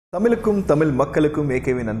தமிழுக்கும் தமிழ் மக்களுக்கும்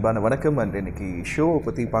ஏகேவின் அன்பான வணக்கம். அண்ட் இன்னைக்கு ஷோவை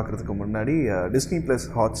பற்றி பார்க்குறதுக்கு முன்னாடி Disney plus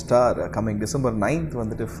Hotstar coming December 9th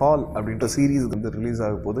வந்துட்டு ஃபால் அப்படின்ற சீரீஸ் வந்து ரிலீஸ்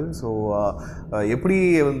ஆக போகுது. ஸோ எப்படி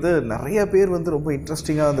வந்து நிறைய பேர் வந்து ரொம்ப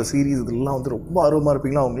இன்ட்ரெஸ்டிங்காக அந்த சீரீஸ் இதெல்லாம் வந்து ரொம்ப ஆர்வமாக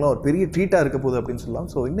இருப்பீங்களா, அவங்களாம் ஒரு பெரிய ட்ரீட்டாக இருக்க போகுது அப்படின்னு சொல்லலாம்.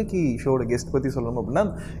 ஸோ இன்றைக்கி ஷோட கெஸ்ட் பற்றி சொல்லணும் அப்படின்னா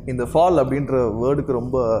இந்த ஃபால் அப்படின்ற வேர்டுக்கு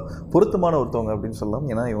ரொம்ப பொருத்தமான ஒருத்தவங்க அப்படின்னு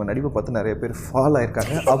சொல்லலாம். ஏன்னா இவங்க நடிப்பை பார்த்து நிறைய பேர் ஃபால்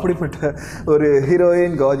ஆயிருக்காங்க. அப்படிப்பட்ட ஒரு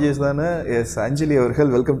ஹீரோயின் கார்ஜியஸ் தானே எஸ் அஞ்சலி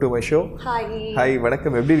அவர்கள். Welcome to my show. Hi,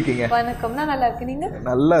 வணக்கம். எப்படி இருக்கீங்க? வணக்கம், நான் நல்லா இருக்கேன். நீங்க?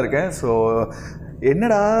 நல்லா இருக்கேன். ஸோ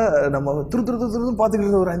என்னடா நம்ம துருன்னு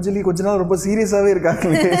பார்த்துக்கிட்டு ஒரு அஞ்சலி கொஞ்ச நாள் ரொம்ப சீரியஸாகவே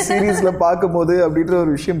இருக்காங்க சீரீஸில் பார்க்கும்போது அப்படின்ற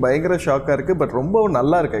ஒரு விஷயம் பயங்கர ஷாக்காக இருக்குது. பட் ரொம்ப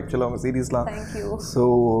நல்லா இருக்குது ஆக்சுவலாக அவங்க சீரீஸ்லாம். ஸோ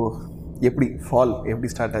எப்படி ஃபால்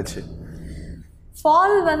எப்படி ஸ்டார்ட் ஆச்சு?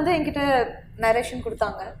 ஃபால் வந்து என்கிட்ட நரேஷன்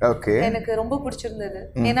கொடுத்தாங்க. ஓகே, எனக்கு ரொம்ப பிடிச்சிருந்தது.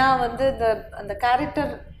 ஏன்னா வந்து அந்த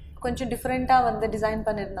கேரக்டர் கொஞ்சம் டிஃபரெண்டா வந்து டிசைன்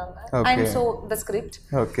பண்ணிருந்தாங்க. And so the script.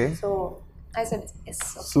 Okay, so I set S.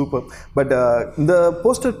 Super. But இந்த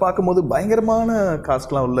போஸ்டர் பார்க்கும்போது பயங்கரமான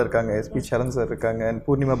காஸ்ட்லாம் உள்ள இருக்காங்க. எஸ்பி சரண் சார் இருக்காங்க, அண்ட்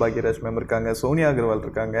பூர்ணிமா பாக்யராஜ் மேம் இருக்காங்க, சோனியா அகர்வால்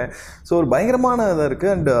இருக்காங்க. ஸோ ஒரு பயங்கரமான இதாக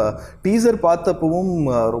இருக்குது. அண்ட் டீசர் பார்த்தப்பவும்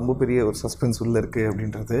ரொம்ப பெரிய ஒரு சஸ்பென்ஸ் உள்ள இருக்குது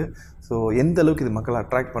அப்படின்றது. ஸோ எந்த அளவுக்கு இது மக்களை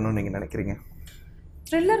அட்ராக்ட் பண்ணணும்னு நீங்கள் நினைக்கிறீங்க?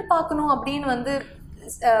 த்ரில்லர் பார்க்கணும் அப்படின்னு வந்து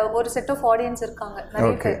ஒரு செட் ஆஃப் ஆடியன்ஸ் இருக்காங்க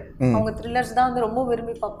நிறைய பேர். அவங்க த்ரில்லர்ஸ் தான் வந்து ரொம்ப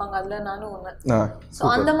விரும்பி பார்ப்பாங்க. அதுல நானும் ஒண்ணு. ஸோ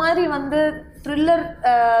அந்த மாதிரி வந்து த்ரில்லர்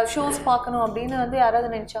ஷோஸ் பார்க்கணும் அப்படின்னு வந்து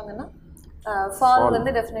யாராவது நினைச்சாங்கன்னா ஃபால்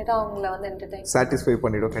வந்து டெஃபினட்டாக அவங்கள வந்து என்டர்டைன் சாட்டிஸ்ஃபை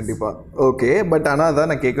பண்ணிடும் கண்டிப்பாக. ஓகே, பட் ஆனால் அதான்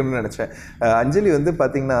நான் கேட்கணும்னு நினச்சேன். அஞ்சலி வந்து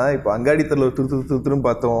பார்த்தீங்கன்னா இப்போ அங்காடி தெருல ஒரு துருத்துரும்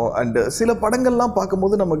பார்த்தோம். அண்ட் சில படங்கள்லாம்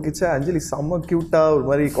பார்க்கும்போது நமக்கு அஞ்சலி செம்ம க்யூட்டாக ஒரு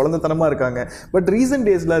மாதிரி குழந்தைத்தனமாக இருக்காங்க. பட் ரீசன்ட்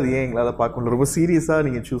டேஸில் அது ஏன் எங்களால் பார்க்க முடியல? ரொம்ப சீரியஸாக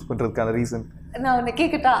நீங்கள் சூஸ் பண்ணுறதுக்கான ரீசன் நான் ஒன்று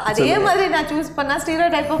கேட்கட்டா? அதே மாதிரி நான் சூஸ் பண்ணா ஸ்டீரியோ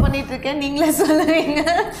டைப்பாக பண்ணிட்டு இருக்கேன், நீங்களே சொல்லுவீங்க.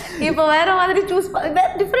 இப்போ வேற மாதிரி சூஸ்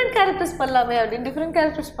டிஃப்ரெண்ட் கேரக்டர்ஸ் பண்ணலாமே அப்படின்னு டிஃப்ரெண்ட்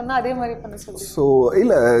கேரக்டர்ஸ் பண்ணால் அதே மாதிரி பண்ண சொல்லுங்க. ஸோ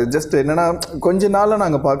இல்லை, ஜஸ்ட் என்னன்னா கொஞ்ச நாளாக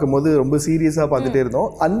நாங்கள் பார்க்கும்போது ரொம்ப சீரியஸாக பார்த்துட்டே இருந்தோம்.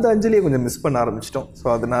 அந்த அஞ்சலியை கொஞ்சம் மிஸ் பண்ண ஆரம்பிச்சிட்டோம். ஸோ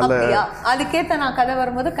அதனால அதுக்கேற்ற நான் கதை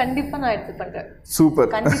வரும்போது கண்டிப்பாக நான் எடுத்து பண்ணுறேன். Super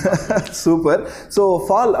super. ஸோ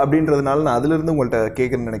ஃபால் அப்படின்றதுனால நான் அதுலேருந்து உங்கள்கிட்ட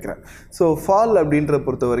கேட்குறேன்னு நினைக்கிறேன். ஸோ ஃபால் அப்படின்றத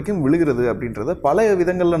பொறுத்த வரைக்கும் விழுகிறது அப்படின்றத பல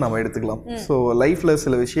விதங்களில் நம்ம எடுத்துக்கலாம். ஸோ லைஃப்பில்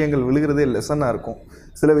சில விஷயங்கள் விழுகிறதே லெசனாக இருக்கும்,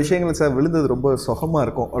 சில விஷயங்கள் சார் விழுந்தது ரொம்ப சுகமாக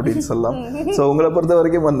இருக்கும் அப்படின்னு சொல்லலாம். ஸோ உங்களை பொறுத்த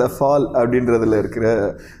வரைக்கும் அந்த ஃபால் அப்படின்றதுல இருக்கிற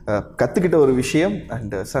கற்றுக்கிட்ட ஒரு விஷயம்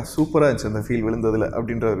அண்ட் சார் சூப்பராக இருந்துச்சு அந்த ஃபீல் விழுந்ததில்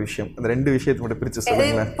அப்படின்ற ஒரு விஷயம், அந்த ரெண்டு விஷயத்தை மட்டும் பிரித்து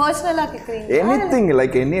சொல்லுங்களேன். Anything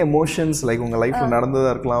like any emotions like உங்கள் லைஃப்பில்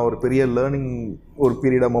நடந்ததாக இருக்கலாம், ஒரு பெரிய லேர்னிங் ஒரு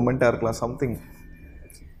பீரியடாக மொமெண்ட்டாக இருக்கலாம், something.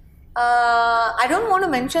 I don't want to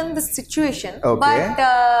mention the situation, okay. But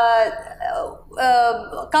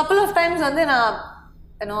couple of times வந்து நான்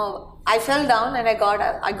I fell down and I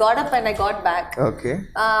got up and I got back. Okay.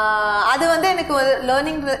 அது வந்து எனக்கு ஒரு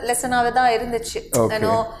லேர்னிங் லெசனாவே தான் இருந்துச்சு.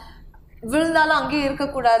 விழுந்தாலும் அங்கேயே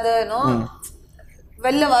இருக்கக்கூடாது,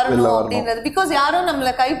 வெளில வரணும் அப்படின்றது. பிகாஸ் யாரும்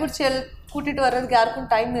நம்மளை கைப்பிடிச்சு கூட்டிட்டு வர்றதுக்கு யாருக்கும்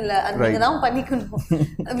டைம் இல்லை, அது நீங்க தான் பண்ணிக்கணும்.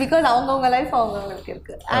 பிகாஸ் அவங்கவுங்க லைஃப் அவங்கவுங்களுக்கு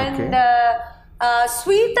இருக்கு. அண்ட்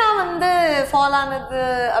ஸ்வீட்டா வந்து ஃபால் ஆனது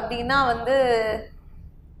அப்படின்னா வந்து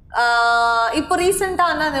இப்போ ரீசெண்டா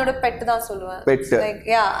என்னோட பெட் தான் சொல்லுவேன். Like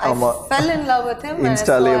yeah I fell in love with him.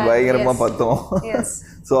 இன்ஸ்டாலே பயங்கரமா பார்த்தோம்.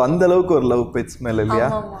 சோ அந்த அளவுக்கு ஒரு லவ் பெட்ஸ் மேல இல்லையா?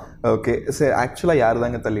 ஓகே, சரி. ஆக்சுவலா யார்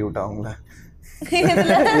தாங்க தள்ளி விட்டா அவங்கள?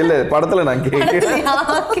 இல்ல படத்துல நான் கேட்கிறேன்.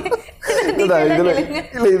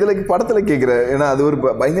 இதுல படத்துல கேட்கிறேன். ஏன்னா அது ஒரு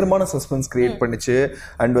பயங்கரமான சஸ்பென்ஸ் கிரியேட் பண்ணிச்சு.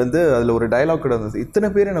 அண்ட் வந்து அதுல ஒரு டயலாக் கூட இருந்தது, இத்தனை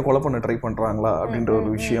பேர் என்ன கொலை பண்ண ட்ரை பண்றாங்களா அப்படின்ற ஒரு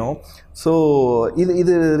விஷயம். ஸோ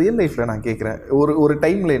இது ரியல் லைஃப்ல நான் கேட்கிறேன். ஒரு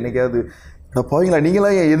டைம்ல என்னைக்காவது போவீங்களா,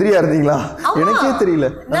 நீங்களா எதிரியா இருந்தீங்களா? எனக்கே தெரியல.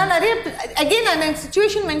 நான் நிறைய அகைன்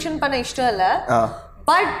சிச்சுவேஷன் மென்ஷன் பண்ண இஷ்டம் இல்லை.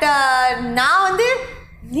 பட் நான் வந்து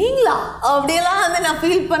நீங்களா அப்படியெல்லாம் வந்து நான்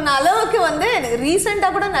ஃபீல் பண்ண அளவுக்கு வந்து எனக்கு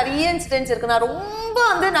ரீசெண்டாக கூட நிறைய இன்சிடென்ட்ஸ் இருக்குது.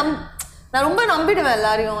 நான் ரொம்ப நம்பிடுவேன்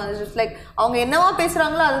எல்லாரையும். லைக் அவங்க என்னவா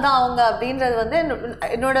பேசுகிறாங்களோ அதுதான் அவங்க அப்படின்றது வந்து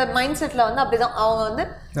என்னோட மைண்ட் செட்டில் வந்து அப்படிதான். அவங்க வந்து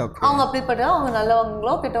அவங்க அப்படிப்பட்ட அவங்க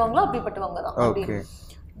நல்லவங்களோ கெட்டவங்களோ அப்படிப்பட்டவங்க தான் அப்படின்னு.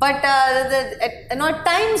 பட்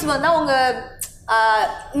டைம்ஸ் வந்து அவங்க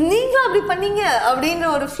நீங்களும் அப்படி பண்ணீங்க அப்படின்ற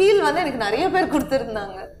ஒரு ஃபீல் வந்து எனக்கு நிறைய பேர்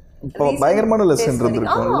கொடுத்துருந்தாங்க. பயங்கரமான லெசன்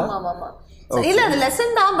இருந்திருக்கும். ஆமா ஆமா இல்ல அது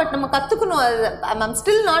லெசன் தான், பட் நம்ம கத்துக்கணும். I'm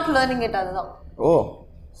still not learning it. அதுதான். ஓ,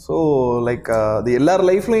 ஸோ லைக் அது எல்லார்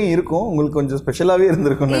லைஃப்லையும் இருக்கும், உங்களுக்கு கொஞ்சம் ஸ்பெஷலாகவே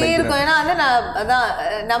இருந்திருக்கும். ஏன்னா வந்து நான்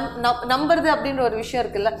அதான் நம்புறது அப்படின்ற ஒரு விஷயம்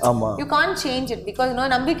இருக்குல்ல. ஆமாம், you can't change it. Because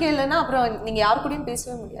நம்பிக்கை இல்லைன்னா அப்புறம் நீங்கள் யாரு கூடயும்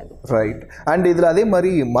பேசவே முடியாது. ரைட். அண்ட் இதில் அதே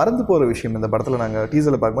மாதிரி மறந்து போகிற விஷயம் இந்த படத்தில் நாங்கள்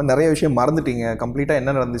டீசரில் பார்க்கும்போது நிறைய விஷயம் மறந்துட்டீங்க, கம்ப்ளீட்டாக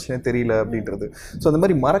என்ன நடந்துச்சுன்னே தெரியல அப்படின்றது. ஸோ அந்த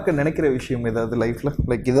மாதிரி மறக்க நினைக்கிற விஷயம் ஏதாவது லைஃப்பில்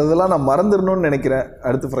லைக் இதெல்லாம் நான் மறந்துடணும்னு நினைக்கிறேன்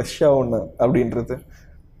அடுத்து ஃப்ரெஷ்ஷாக ஒன்று அப்படின்றது?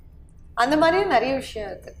 அந்த மாதிரி நிறைய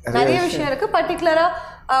விஷயம் இருக்கு பர்டிகுலரா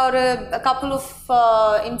ஒரு couple of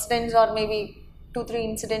incidents or maybe 2-3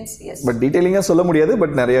 incidents. Yes, but detailing சொல்ல முடியாது,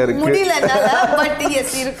 பட் நிறைய இருக்கு. முடியல பட்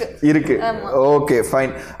எஸ் இருக்கு. Okay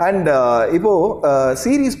fine. அண்ட் இப்போ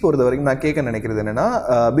சீரிஸ் பொறுத்த வரைக்கும் நான் கேட்க நினைக்கிறது என்னன்னா,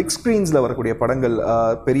 பிக் ஸ்க்ரீன்ஸ்ல வரக்கூடிய படங்கள்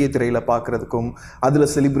பெரிய திரையில பார்க்கறதுக்கும் அதுல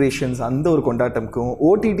செலிப்ரேஷன்ஸ் அந்த ஒரு கொண்டாட்டம்க்கும்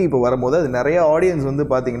ஓடிடி இப்போ வரும்போது அது நிறைய ஆடியன்ஸ் வந்து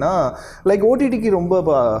பார்த்தீங்கன்னா லைக் ஓடிடிக்கு ரொம்ப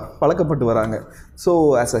பழக்கப்பட்டு வராங்க. ஸோ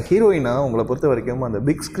ஆஸ் அ ஹீரோயினா உங்களை பொறுத்த வரைக்கும் அந்த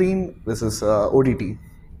பிக் ஸ்க்ரீன் வெர்சஸ் ஓடிடி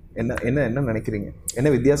என்ன என்ன என்ன நினைக்கிறீங்க? என்ன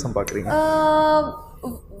வித்தியாசம் பார்க்குறீங்க?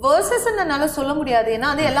 வேர்சஸ் என்னால சொல்ல முடியாது. ஏன்னா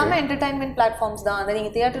அது எல்லாமே என்டர்டைன்மெண்ட் பிளாட்ஃபார்ம்ஸ் தான். அதை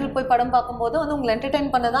நீங்கள் தியேட்டரில் போய் படம் பார்க்கும்போது வந்து உங்களை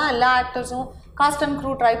என்டர்டைன் பண்ண தான் எல்லா ஆக்டர்ஸும் காஸ்ட் அண்ட்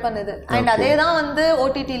க்ரூ ட்ரை பண்ணுது. அண்ட் அதே தான் வந்து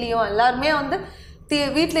ஓடிடிலையும் எல்லாருமே வந்து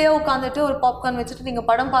வீட்லேயே உட்காந்துட்டு ஒரு பாப்கார்ன் வச்சுட்டு நீங்கள்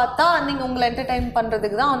படம் பார்த்தா நீங்கள் உங்களை என்டர்டைன்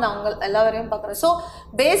பண்ணுறதுக்கு தான் வந்து அவங்க எல்லா வரையும் பார்க்குறேன். ஸோ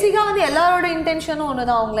பேசிக்காக வந்து எல்லாரோட இன்டென்ஷனும் ஒன்று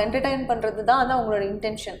தான், அவங்களை என்டர்டைன் பண்ணுறது தான் வந்து அவங்களோட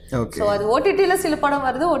இன்டென்ஷன். ஸோ அது ஓடிடியில் சில படம்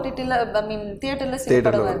வருது, ஓடிடியில் ஐ மீன் தியேட்டரில் சில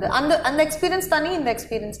படம் வருது. அந்த எக்ஸ்பீரியன்ஸ் தனி, இந்த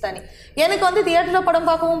எக்ஸ்பீரியன்ஸ் தனி. எனக்கு வந்து தியேட்டரில் படம்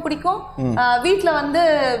பார்க்கவும் பிடிக்கும், வீட்டில் வந்து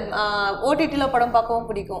ஓடிடியில் படம் பார்க்கவும்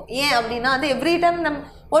பிடிக்கும். ஏன் அப்படின்னா வந்து எவ்ரி டைம்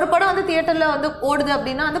ஒரு படம் வந்து தியேட்டர்ல வந்து ஓடுது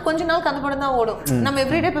அப்படின்னா வந்து கொஞ்ச நாளுக்கு அந்த படம் தான் ஓடும், நம்ம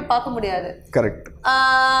எவ்ரிடே போய் பார்க்க முடியாது. கரெக்ட்.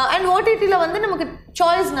 அண்ட் ஓடிடில வந்து நமக்கு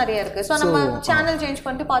சாய்ஸ் நிறைய இருக்கு. ஸோ நம்ம சேனல் சேஞ்ச்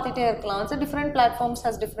பண்ணிட்டு பார்த்துட்டே இருக்கலாம். So different platforms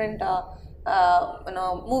has different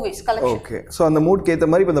movies collection. Okay. So அந்த மூட்க்கு ஏற்ற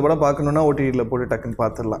மாதிரி இப்போ இந்த படம் பார்க்கணுன்னா ஓடிடியில் போட்டு டக்குன்னு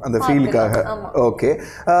பார்த்துடலாம் அந்த ஃபீலுக்காக. ஓகே.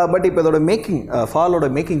 பட் இப்போ இதோட மேக்கிங் ஃபாலோட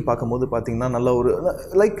மேக்கிங் பார்க்கும்போது பார்த்தீங்கன்னா நல்ல ஒரு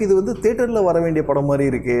லைக் இது வந்து தேட்டரில் வர வேண்டிய படம் மாதிரி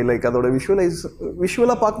இருக்கு. லைக் அதோட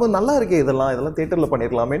விஷுவலாக பார்க்கும்போது நல்லா இருக்கே, இதெல்லாம் தேட்டரில்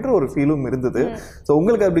பண்ணிடலாமேன்ற ஒரு ஃபீலும் இருந்தது. ஸோ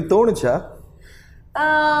உங்களுக்கு அப்படி தோணுச்சா?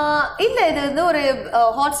 இல்ல, இது வந்து ஒரு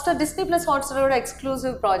Hotstar Disney plus ஹாட்ஸ்டாரோட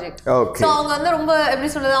exclusive project. So அவங்க வந்து ரொம்ப எப்படி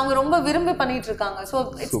சொல்றது, அவங்க ரொம்ப விரும்பி பண்ணிட்டு இருக்காங்க. So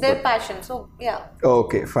it's there fashion. So yeah.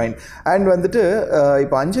 Okay fine. And வந்துட்டு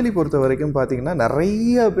இப்போ அஞ்சலி பொறுத்த வரைக்கும் பார்த்தீங்கன்னா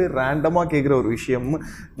நிறைய பேர் ரேண்டமாக கேட்குற ஒரு விஷயம்,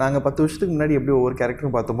 நாங்கள் 10 வருஷத்துக்கு முன்னாடி எப்படி ஒவ்வொரு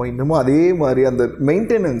கேரக்டரும் பார்த்தோமோ இன்னமும் அதே மாதிரி அந்த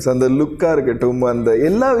மெயின்டெனன்ஸ், அந்த லுக்காக இருக்கட்டும், அந்த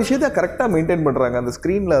எல்லா விஷயத்தையும் கரெக்டாக மெயின்டைன் பண்ணுறாங்க. அந்த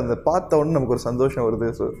ஸ்க்ரீனில் அந்த பார்த்த உடனே நமக்கு ஒரு சந்தோஷம் வருது.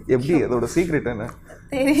 ஸோ எப்படி அதோட சீக்ரெட் என்ன?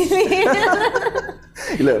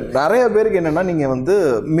 இல்லை, நிறைய பேருக்கு என்னென்னா நீங்கள் வந்து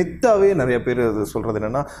மித்தாவே நிறைய பேர் சொல்கிறது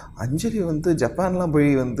என்னென்னா, அஞ்சலி வந்து ஜப்பான்லாம் போய்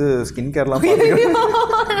வந்து ஸ்கின் கேர்லாம்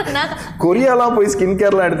கொரியாலாம் போய் ஸ்கின்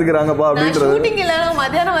கேர்லாம் எடுத்துக்கிறாங்கப்பா அப்படின்றது. ஷூட்டிங் இல்ல,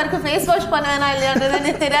 மத்தியானம் வரைக்கும் ஃபேஸ் வாஷ் பண்ணவேனா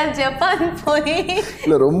இல்லையான்றதே தெரியாது. ஜப்பான் போய்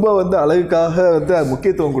இல்லை ரொம்ப வந்து அழகுக்காக வந்து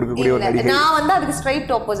முக்கியத்துவம் கொடுக்கக்கூடிய ஒரு நடிகை. நான் வந்து அதுக்கு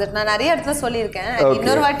ஸ்ட்ரைட் ஆப்போசிட். நான் நிறைய இடத்துல சொல்லியிருக்கேன்,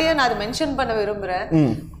 இன்னொரு வாட்டியே நான் அதை மென்ஷன் பண்ண விரும்புகிறேன்.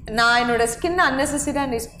 நான் என்னோட ஸ்கின் அன்னெசரியா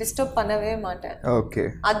டிஸ்டர்ப் பண்ணவே மாட்டேன். ஓகே.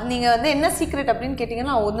 அது நீங்க வந்து என்ன சீக்ரெட் அப்படின்னு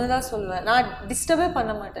கேட்டீங்கன்னா நான் ஒண்ணுதான் சொல்லுவேன், நான் டிஸ்டர்பே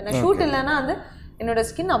பண்ண மாட்டேன். நான் ஷூட் இல்லைன்னா வந்து என்னோட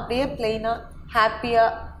ஸ்கின் அப்படியே பிளெயினா ஹாப்பியா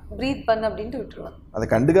ப்ரீத் பண்ண அப்படின்ட்டு விட்டுருவேன். அதை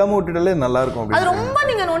கண்டுக்காம விட்டுட்டாலே நல்லா இருக்கும். அது ரொம்ப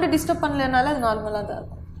நீங்க நோண்டி டிஸ்டர்ப் பண்ணலனால அது நார்மலா தான்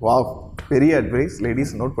இருக்கும். வாவ், பெரிய அட்வைஸ்,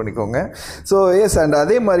 லேடிஸ் நோட் பண்ணிக்கோங்க. ஸோ எஸ், அண்ட்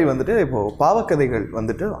அதே மாதிரி வந்துட்டு இப்போது பாவக்கதைகள்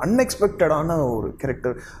வந்துட்டு அன்எக்ஸ்பெக்டடான ஒரு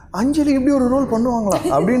கேரக்டர், அஞ்சலி இப்படி ஒரு ரோல் பண்ணுவாங்களா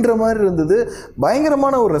அப்படின்ற மாதிரி இருந்தது.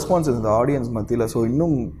 பயங்கரமான ஒரு ரெஸ்பான்ஸ் இருந்தது ஆடியன்ஸ் மத்தியில். ஸோ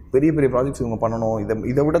இன்னும் பெரிய பெரிய ப்ராஜெக்ட்ஸ் இவங்க பண்ணணும்,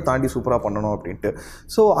 இதை விட தாண்டி சூப்பராக பண்ணணும் அப்படின்ட்டு.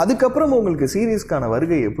 ஸோ அதுக்கப்புறம் உங்களுக்கு சீரீஸ்க்கான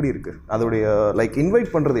வருகை எப்படி இருக்குது? அதோடைய லைக்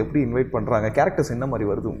இன்வைட் பண்ணுறது எப்படி இன்வைட் பண்ணுறாங்க? கேரக்டர்ஸ் என்ன மாதிரி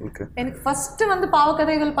வருது உங்களுக்கு? எனக்கு ஃபஸ்ட்டு வந்து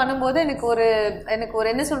பாவக்கதைகள் பண்ணும்போது எனக்கு ஒரு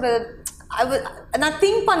என்ன சொல்கிறது, நான்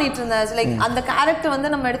திங்க் பண்ணிட்டு இருந்தேன் லைக் அந்த கேரக்டர்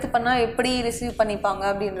வந்து நம்ம எடுத்து பண்ணா எப்படி ரிசீவ் பண்ணிப்பாங்க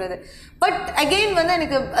அப்படின்றது. பட் அகெயின் வந்து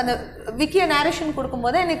எனக்கு அந்த விக்கிய நேரேஷன்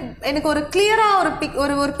கொடுக்கும்போது எனக்கு ஒரு கிளியரா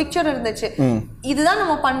ஒரு பிக்சர் இருந்துச்சு. இதுதான்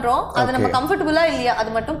நம்ம பண்றோம், அது நம்ம கம்ஃபர்டபுளா இல்லையா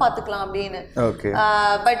அது மட்டும் பாத்துக்கலாம் அப்படின்னு.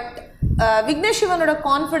 பட் விக்னேஷ் சிவனோட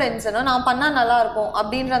கான்ஃபிடென்ஸ் நான் பண்ணா நல்லா இருக்கும்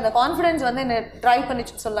அப்படின்ற அந்த கான்ஃபிடென்ஸ் வந்து என்ன ட்ரை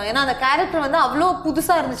பண்ணிச்சுன்னு சொல்லலாம். ஏன்னா அந்த கேரக்டர் வந்து அவ்வளோ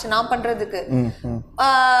புதுசா இருந்துச்சு நான் பண்றதுக்கு.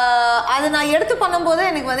 அதை நான் எடுத்து பண்ணும்போது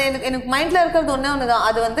எனக்கு மைண்ட்ல இருக்கிறது ஒண்ணுதான்,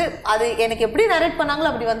 அது எனக்கு எப்படி நரேட் பண்ணாங்களோ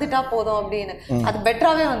அப்படி வந்துட்டா போதும் அப்படின்னு அது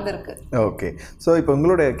பெட்டராகவே வந்திருக்கு. ஓகே. ஸோ இப்போ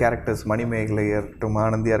உங்களுடைய கேரக்டர்ஸ் மணிமேகலையா இருக்கட்டும்,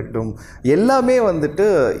 ஆனந்தியா இருக்கட்டும், எல்லாமே வந்துட்டு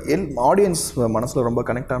ஆடியன்ஸ் மனசுல ரொம்ப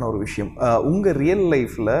கனெக்ட் ஆன ஒரு விஷயம். உங்க ரியல்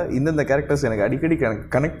லைஃப்ல இந்தந்த கேரக்டர்ஸ் எனக்கு அடிக்கடி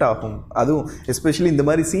கனெக்ட் ஆகும், அதுவும் எஸ்பெஷலி இந்த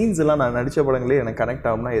மாதிரி சீன்ஸ் எல்லாம் நான் நடிச்ச படங்களே எனக்கு கனெக்ட்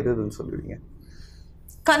ஆகும்னா எதுன்னு சொல்லுவீங்க?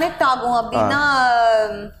 கனெக்ட் ஆகும் அப்படின்னா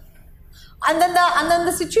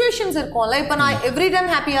அந்தந்த சிச்சுவேஷன்ஸ் இருக்கும்ல. இப்போ நான் எவ்ரி டைம்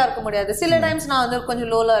ஹாப்பியா இருக்க முடியாது. சில டைம்ஸ் நான் வந்து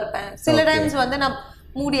கொஞ்சம் லோலா இருப்பேன், சில டைம்ஸ் வந்து நான்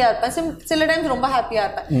மூடியா இருப்பேன், சில டைம்ஸ் ரொம்ப ஹாப்பியா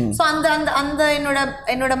இருப்பேன். ஸோ அந்த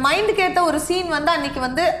என்னோட மைண்டுக்கு ஏற்ற ஒரு சீன் வந்து அன்னைக்கு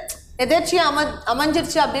வந்து எதாச்சியா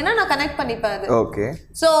அமைஞ்சிருச்சு அப்படின்னா நான் கனெக்ட் பண்ணிப்பேன் அது. ஓகே.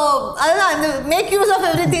 ஸோ அதுதான் அந்த மேக் யூஸ் ஆஃப்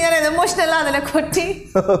எவ்ரிதிங் அந்த எமோஷனலாக அதில் கொட்டி.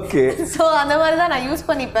 ஓகே. ஸோ அந்த மாதிரி தான் நான் யூஸ்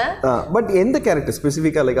பண்ணிப்பேன். பட் எந்த கேரக்டர்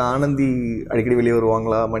ஸ்பெசிஃபிக்காக லைக் ஆனந்தி அடிக்கடி வெளியே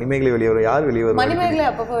வருவாங்களா? மணிமேகலை வெளியே வரும்? யார் வெளியே வரும்? மணிமேகலை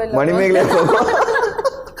அப்பப்போ மணிமேகலை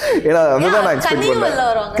ஏன்னா அதுதான் நான் எக்ஸ்பெக்ட்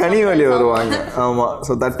பண்ணேன். கனிவெளி வருவாங்க. ஆமா.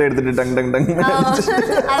 ஸோ தட்டை எடுத்துட்டு டங் டங் டங்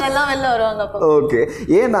அதெல்லாம் வெளில வருவாங்க. ஓகே.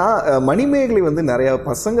 ஏன்னா மணிமேகலை வந்து நிறைய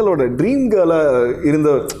பசங்களோட ட்ரீம் கேர்ளா இருந்த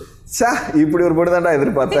இப்படி ஒரு பொண்ணு தான்டா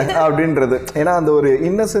எதிர்பார்த்தேன் அப்படின்றது. ஏன்னா அந்த ஒரு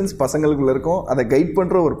இன்னசென்ஸ் பசங்களுக்குள்ள இருக்கும், அதை கைட்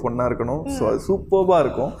பண்ணுற ஒரு பொண்ணாக இருக்கணும். ஸோ அது சூப்பராக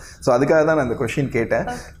இருக்கும். ஸோ அதுக்காக தான் நான் இந்த கொஷின் கேட்டேன்.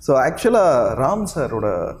 ஸோ ஆக்சுவலாக ராம் சாரோட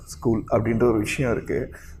ஸ்கூல் அப்படின்ற ஒரு விஷயம் இருக்குது.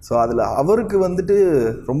 ஸோ அதில் அவருக்கு வந்துட்டு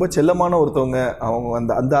ரொம்ப செல்லமான ஒருத்தவங்க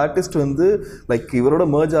அவங்க அந்த ஆர்டிஸ்ட் வந்து லைக் இவரோட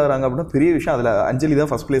மர்ஜ் ஆகிறாங்க அப்படின்னா பெரிய விஷயம். அதில் அஞ்சலி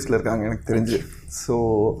தான் ஃபஸ்ட் பிளேஸில் இருக்காங்க எனக்கு தெரிஞ்சு. ஸோ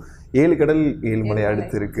 7 கடல் 7 மலை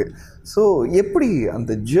அடுத்து இருக்கு. ஸோ எப்படி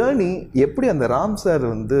அந்த ஜேர்னி, எப்படி அந்த ராம் சார்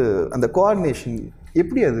வந்து அந்த கோஆர்டினேஷன்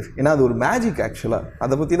எப்படி அது? ஏன்னா அது ஒரு மேஜிக் ஆக்சுவலாக.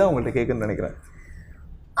 அதை பற்றி தான் உங்கள்கிட்ட கேட்கணும்னு நினைக்கிறேன்.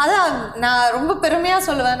 அதான் நான் ரொம்ப பெருமையாக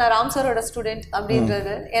சொல்லுவேன் நான் ராம் சாரோட ஸ்டூடெண்ட்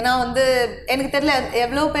அப்படின்றது. ஏன்னா வந்து எனக்கு தெரியல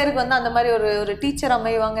எவ்வளோ பேருக்கு வந்து அந்த மாதிரி ஒரு டீச்சர்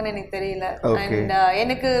அமைவாங்கன்னு எனக்கு தெரியல. அண்ட்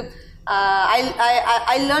எனக்கு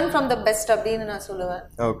I learn from the best அப்படின்னு நான் சொல்லுவேன்.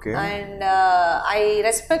 Okay. And I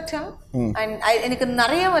respect him. And எனக்கு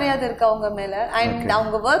நிறைய மரியாதை இருக்கு அவங்க மேல. அண்ட்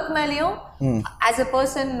அவங்க ஒர்க் மேலேயும் ஆஸ் எ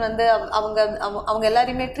பர்சன் வந்து அவங்க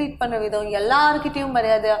எல்லாரையுமே ட்ரீட் பண்ற விதம், எல்லாருக்கிட்டையும்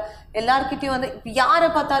மரியாதை, எல்லாருக்கிட்டையும் வந்து யாரை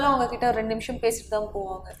பார்த்தாலும் அவங்க கிட்ட 2 நிமிஷம் பேசிட்டு தான்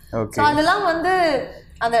போவாங்க. ஸோ அதெல்லாம் வந்து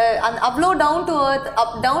அந்த அவ்வளோ டவுன்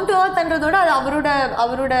டு எர்த்ன்றதோட அது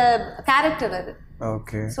அவரோட கேரக்டர் அது.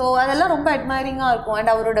 ஓகே. ஸோ அதெல்லாம் ரொம்ப அட்மைரிங்காக இருக்கும்.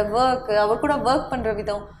 அண்ட் அவரோட அவர் கூட ஒர்க் பண்ணுற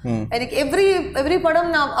விதம் எனக்கு எவ்ரி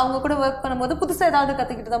படம் நான் அவங்க கூட ஒர்க் பண்ணும்போது புதுசாக ஏதாவது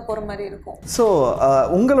கற்றுக்கிட்டு தான் போகிற மாதிரி இருக்கும். ஸோ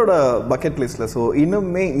உங்களோட பக்கெட் லிஸ்ட்டில் ஸோ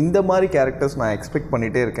இன்னுமே இந்த மாதிரி கேரக்டர்ஸ் நான் எக்ஸ்பெக்ட்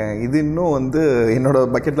பண்ணிகிட்டே இருக்கேன், இது இன்னும் வந்து என்னோட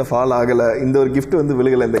பக்கெட்டில் ஃபால் ஆகலை, இந்த ஒரு கிஃப்ட் வந்து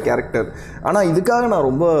விழுகலை இந்த கேரக்டர், ஆனால் இதுக்காக நான்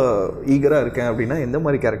ரொம்ப ஈகராக இருக்கேன் அப்படின்னா எந்த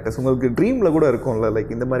மாதிரி கேரக்டர்ஸ் உங்களுக்கு ட்ரீமில் கூட இருக்கும்ல,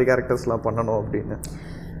 லைக் இந்த மாதிரி கேரக்டர்ஸ்லாம் பண்ணணும் அப்படின்னு?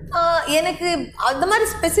 எனக்கு அந்த மாதிரி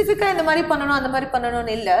ஸ்பெசிஃபிக்காக இந்த மாதிரி பண்ணணும் அந்த மாதிரி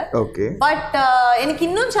பண்ணணும்னு இல்லை. ஓகே. பட் எனக்கு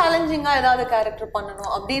இன்னும் சேலஞ்சிங்காக ஏதாவது கேரக்டர்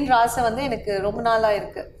பண்ணணும் அப்படின்ற ஆசை வந்து எனக்கு ரொம்ப நாளாக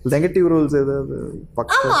இருக்கு. நெகட்டிவ் ரோல்ஸ் ஏதாவது?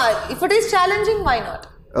 ஆமா, if it is challenging why not.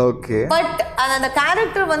 Okay. But அந்த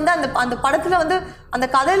கேரக்டர் வந்து அந்த படத்துல வந்து அந்த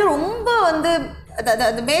கதையில ரொம்ப வந்து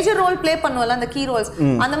அந்த மேஜர் ரோல் ப்ளே பண்ணுவல, அந்த கீ ரோல்ஸ்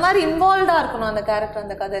அந்த மாதிரி இன்வால்வ்டா இருக்கணும் அந்த கேரக்டர்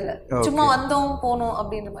அந்த கதையில. சும்மா வந்தோம் போனோம்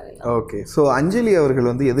அப்படின்ற மாதிரி. ஓகே. ஸோ அஞ்சலி அவர்கள்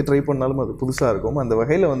வந்து எது ட்ரை பண்ணாலும் அது புதுசாக இருக்கும். அந்த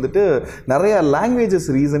வகையில் வந்துட்டு நிறைய லாங்குவேஜஸ்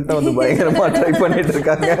ரீசெண்டாக வந்து பயங்கரமாக ட்ரை பண்ணிட்டு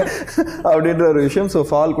இருக்காங்க அப்படின்ற ஒரு விஷயம். ஸோ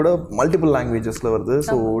ஃபால் கூட மல்டிபிள் லாங்குவேஜஸில் வருது.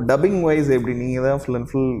 ஸோ டப்பிங் வைஸ் எப்படி நீங்கள் தான் ஃபுல்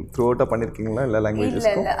அண்ட் ஃபுல் த்ரூ அவுட்டாக பண்ணியிருக்கீங்களா இல்லை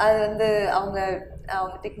லாங்குவேஜஸ்? இல்லை, அது வந்து அவங்க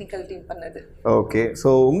டெக்னிக்கல் டீம் பண்ணது. ஓகே. ஸோ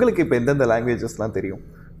உங்களுக்கு இப்போ எந்தெந்த லாங்குவேஜஸ்லாம் தெரியும்?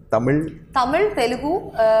 தமிழ், தெலுங்கு,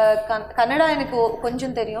 கன்னடா எனக்கு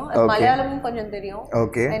கொஞ்சம் தெரியும், மலையாளமும் கொஞ்சம் தெரியும்.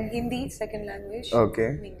 Okay. And Hindi second language. Okay,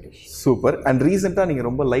 English. Super. And ரீசெண்டாக நீங்கள்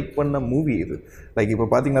ரொம்ப லைக் பண்ண மூவி இது? லைக் இப்போ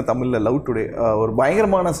பார்த்தீங்கன்னா தமிழில் லவ் டுடே ஒரு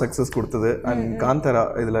பயங்கரமான சக்ஸஸ் கொடுத்தது. அண்ட் காந்தரா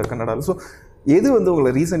இதில் கன்னடாவில். ஸோ எது வந்து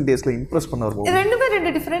உங்களை ரீசெண்ட் டேஸில் இம்ப்ரெஸ் பண்ண வரும்?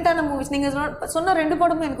 ரெண்டு டிஃப்ரெண்டான மூவிஸ். நீங்கள் சொன்ன 2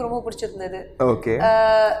 படமும் எனக்கு ரொம்ப பிடிச்சிருந்தது. Okay.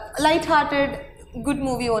 Light hearted good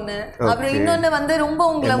movie ஒன்று, அப்புறம் இன்னொன்று வந்து ரொம்ப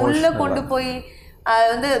உங்களை உள்ள கொண்டு போய்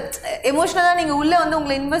வந்து எமோஷனலாக நீங்கள் உள்ளே வந்து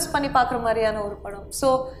உங்களை இன்வெஸ்ட் பண்ணி பார்க்குற மாதிரியான ஒரு படம். So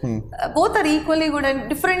both are equally good and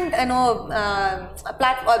different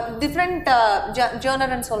different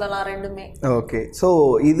ஜேர்னர்னு சொல்லலாம் ரெண்டுமே. ஓகே. ஸோ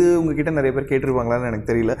இது உங்ககிட்ட நிறைய பேர் கேட்டிருப்பாங்களான்னு எனக்கு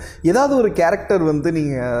தெரியல. ஏதாவது ஒரு கேரக்டர் வந்து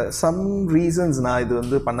நீங்கள் சம் ரீசன்ஸ் நான் இது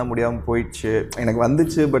வந்து பண்ண முடியாமல் போயிடுச்சு, எனக்கு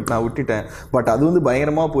வந்துச்சு பட் நான் விட்டுட்டேன், பட் அது வந்து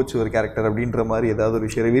பயங்கரமாக போச்சு ஒரு கேரக்டர் அப்படின்ற மாதிரி ஏதாவது ஒரு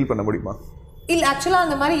விஷயம் ரிவீல் பண்ண முடியுமா? இல்லை, ஆக்சுவலாக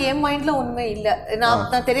அந்த மாதிரி என் மைண்டில் ஒன்றுமே இல்லை.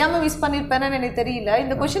 நான் தெரியாமல் மிஸ் பண்ணியிருப்பேன்னு எனக்கு தெரியல.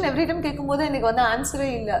 இந்த கொஸ்டின் எவ்ரி டைம் கேட்கும்போது எனக்கு வந்து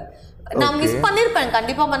ஆன்சரே இல்லை. நான் மிஸ் பண்ணியிருப்பேன்,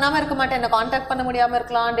 கண்டிப்பாக பண்ணாமல் இருக்க மாட்டேன். என்ன காண்டாக்ட் பண்ண முடியாமல்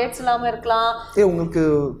இருக்கலாம், டேட்ஸ் இல்லாமல் இருக்கலாம். உங்களுக்கு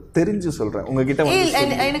தெரிஞ்சு சொல்கிறேன் உங்ககிட்ட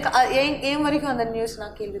எனக்கு ஏன் வரைக்கும் அந்த நியூஸ்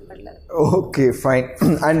நான் கேள்விப்படல. Okay, fine.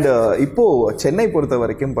 அண்ட் இப்போது சென்னை பொறுத்த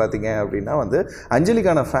வரைக்கும் பார்த்தீங்க அப்படின்னா வந்து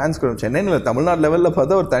அஞ்சலிக்கான ஃபேன்ஸ் கூட்டம் சென்னையில் தமிழ்நாடு லெவலில்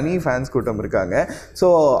பார்த்தா ஒரு தனி ஃபேன்ஸ் கூட்டம் இருக்காங்க. ஸோ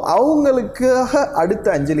அவங்களுக்காக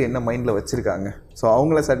அடுத்த அஞ்சலி என்ன மைண்டில் வச்சுருக்காங்க? ஸோ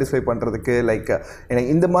அவங்கள சாட்டிஸ்ஃபை பண்ணுறதுக்கு லைக் எனக்கு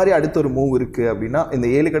இந்த மாதிரி அடுத்த ஒரு மூவ் இருக்குது அப்படின்னா இந்த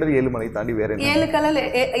 7 கடல் 7 மலை தாண்டி வேறு என்ன?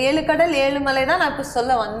 7 கடல் 7 மலை தான் நான் இப்போ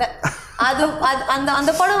சொல்ல வந்தேன். அது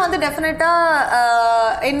அந்த படம் வந்து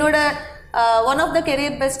டெஃபினட்டாக என்னோட one of the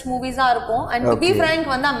career best மூவிஸாக இருக்கும். அண்ட் டு பி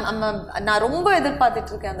ஃப்ராங்க் வந்து நான் ரொம்ப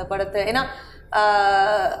எதிர்பார்த்துட்டு இருக்கேன் அந்த படத்தை. ஏன்னா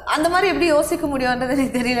அந்த மாதிரி எப்படி யோசிக்க முடியும்ன்றது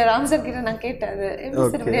எனக்கு தெரியல. ராம் சார் கிட்ட நான் கேட்டேன் எப்படி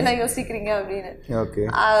சார் இப்படியெல்லாம் யோசிக்கிறீங்க அப்படின்னு.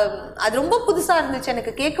 அது ரொம்ப புதுசா இருந்துச்சு,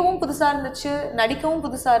 எனக்கு கேட்கவும் புதுசா இருந்துச்சு, நடிக்கவும்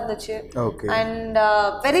புதுசா இருந்துச்சு. And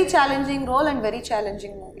very challenging role and very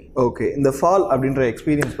challenging movie. Okay, இந்த ஃபால் அப்படின்ற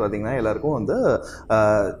எக்ஸ்பீரியன்ஸ் பார்த்தீங்கன்னா எல்லாருக்கும் வந்து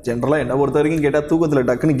ஜென்ரலாக என்ன பொறுத்த வரைக்கும் கேட்டால் தூக்கத்தில்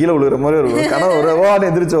டக்குன்னு கீழே விழுகிற மாதிரி ஒரு கனவு ஒரு வான்னு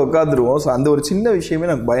எதிர்த்து உட்காந்துருவோம். ஸோ அந்த ஒரு சின்ன விஷயமே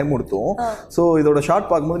எனக்கு பயமுடுத்தும். ஸோ இதோட ஷார்ட்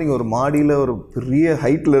பார்க்கும்போது நீங்கள் ஒரு மாடியில் ஒரு பெரிய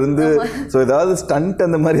ஹைட்டில் இருந்து ஸோ ஏதாவது ஸ்டண்ட்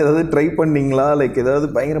அந்த மாதிரி ஏதாவது ட்ரை பண்ணீங்களா? லைக் ஏதாவது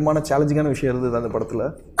பயங்கரமான சேலஞ்சிங்கான விஷயம் இருந்தது அந்த படத்தில்?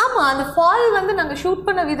 ஆமாம், அந்த ஃபால் வந்து நாங்கள் ஷூட்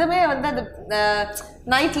பண்ண விதமே வந்து அந்த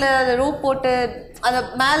நைட்டில் அந்த ரோப் போட்டு அந்த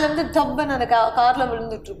மேலேருந்து டப்புன்னு அந்த காரில்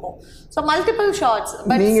விழுந்துட்டுருக்கோம். So multiple shorts.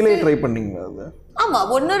 பட் நீங்களே ட்ரை பண்ணீங்களா அது? ஆமாம்,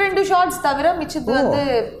 1-2 ஷார்ட்ஸ் தவிர மிச்சது வந்து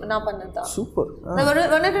நான் பண்ணது தான். சூப்பர்.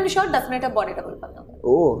 1-2 ஷார்ட் டெஃபினட்டாக பாடி டபுள் பண்ணாங்க.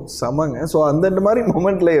 ஓ சமங்க. ஸோ அந்த மாதிரி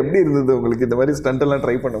மூமெண்ட்டில் எப்படி இருந்தது உங்களுக்கு இந்த மாதிரி ஸ்டண்ட் எல்லாம்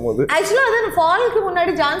ட்ரை பண்ணும்போது? ஆக்சுவலாக வந்து நான் ஃபாலுக்கு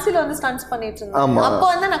முன்னாடி ஜான்சியில் வந்து ஸ்டண்ட்ஸ் பண்ணிட்டு இருந்தேன். அப்போ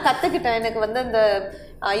வந்து நான் கற்றுக்கிட்டேன். எனக்கு வந்து அந்த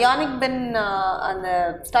யானிக் பென் அந்த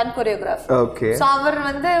ஸ்டண்ட் கொரியோகிராஃபர். ஓகே. ஸோ அவர்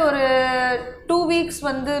வந்து ஒரு 2 வீக்ஸ்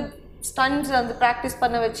வந்து ஸ்டண்ட்ஸ் வந்து ப்ராக்டிஸ்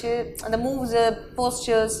பண்ண வச்சு அந்த மூவ்ஸ்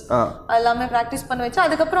போஸ்டர்ஸ் எல்லாமே ப்ராக்டிஸ் பண்ண வச்சு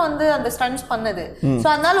அதுக்கப்புறம் வந்து அந்த ஸ்டண்ட்ஸ் பண்ணது. ஸோ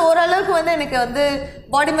அதனால ஓரளவுக்கு வந்து எனக்கு வந்து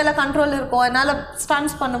பாடி மேலே கண்ட்ரோல் இருக்கும், என்னால்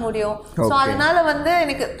ஸ்டண்ட்ஸ் பண்ண முடியும். ஸோ அதனால வந்து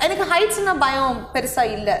எனக்கு ஹைட்ஸ்னா பயம்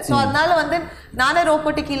பெருசாக இல்லை. ஸோ அதனால வந்து நானே ரோப்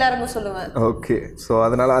போட்டு கீழே இறங்க சொல்லுவேன். ஓகே. ஸோ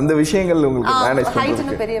அதனால அந்த விஷயங்கள் உங்களுக்கு மேனேஜ்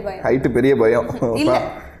ஹைட்னு பெரிய பயம். ஹைட்டு பெரிய பயம்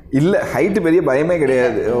இல்லை, ஹைட்டு பெரிய பயமே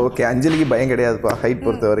கிடையாது. ஓகே, அஞ்சலிக்கு பயம் கிடையாதுப்பா ஹைட்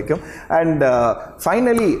பொறுத்த வரைக்கும். அண்ட்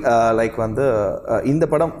ஃபைனலி லைக் வந்து இந்த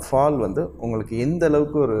படம் ஃபால் வந்து உங்களுக்கு எந்த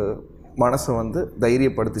அளவுக்கு ஒரு மனசை வந்து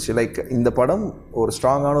தைரியப்படுத்துச்சு? லைக் இந்த படம் ஒரு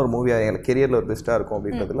ஸ்ட்ராங்கான ஒரு மூவியாக எங்களுக்கு கெரியரில் ஒரு பெஸ்ட்டாக இருக்கும்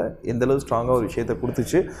அப்படின்றதுல எந்த அளவுக்கு ஸ்ட்ராங்காக ஒரு விஷயத்தை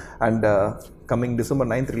கொடுத்துச்சு? And coming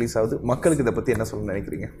December 9th release ஆகுது. மக்களுக்கு இதை பற்றி என்ன சொல்ல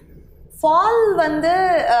நினைக்கிறீங்க? ஃபால் வந்து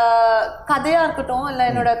கதையாக இருக்கட்டும், இல்லை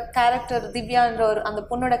என்னோட கேரக்டர் திவ்யான்ற ஒரு அந்த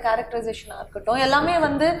பொண்ணோட கேரக்டரைசேஷனாக இருக்கட்டும், எல்லாமே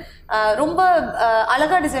வந்து ரொம்ப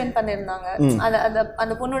அழகாக டிசைன் பண்ணியிருந்தாங்க.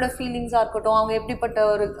 அந்த பொண்ணோட ஃபீலிங்ஸாக இருக்கட்டும், அவங்க எப்படிப்பட்ட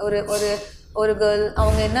ஒரு கேர்ள்,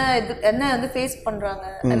 அவங்க என்ன வந்து ஃபேஸ் பண்றாங்க,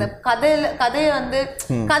 அந்த கதையை வந்து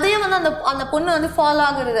அந்த பொண்ணு வந்து ஃபாலோ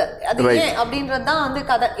ஆகுறது அது ஏன் அப்படின்றது தான் வந்து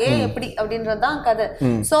கதை. ஏன் எப்படி அப்படின்றது தான் கதை.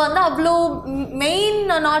 ஸோ வந்து அவ்வளோ மெயின்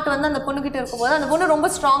நாட் வந்து அந்த பொண்ணு கிட்ட இருக்கும்போது அந்த பொண்ணு ரொம்ப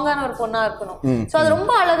ஸ்ட்ராங்கான ஒரு பொண்ணா இருக்கணும். ஸோ அது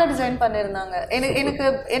ரொம்ப அழகா டிசைன் பண்ணியிருந்தாங்க.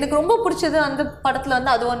 எனக்கு ரொம்ப பிடிச்சது அந்த படத்துல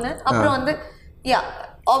வந்து அது ஒன்று. அப்புறம் வந்து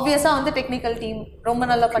ஆப்வியஸா வந்து டெக்னிக்கல் டீம் ரொம்ப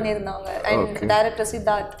நல்லா பண்ணியிருந்தாங்க. And director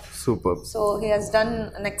Siddharth super. So he has done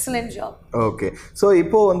an excellent job. Okay. So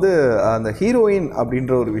இப்போது வந்து அந்த ஹீரோயின்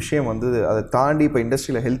அப்படின்ற ஒரு விஷயம் வந்து அதை தாண்டி இப்போ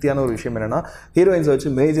இண்டஸ்ட்ரியில் ஹெல்த்தியான ஒரு விஷயம் என்னென்னா ஹீரோயின்ஸை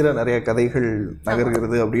வச்சு மேஜராக நிறைய கதைகள்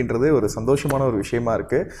நகர்கிறது அப்படின்றது ஒரு சந்தோஷமான ஒரு விஷயமா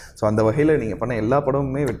இருக்குது. ஸோ அந்த வகையில் நீங்கள் பண்ண எல்லா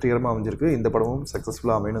படமுமே வெற்றிகரமாக அமைஞ்சிருக்கு. இந்த படமும்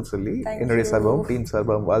சக்ஸஸ்ஃபுல்லாக அமையணும்னு சொல்லி என்னுடைய சார்பாகவும் டீம்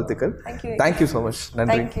சார்பாகவும் வாழ்த்துக்கள். Thank you so much.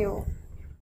 நன்றி.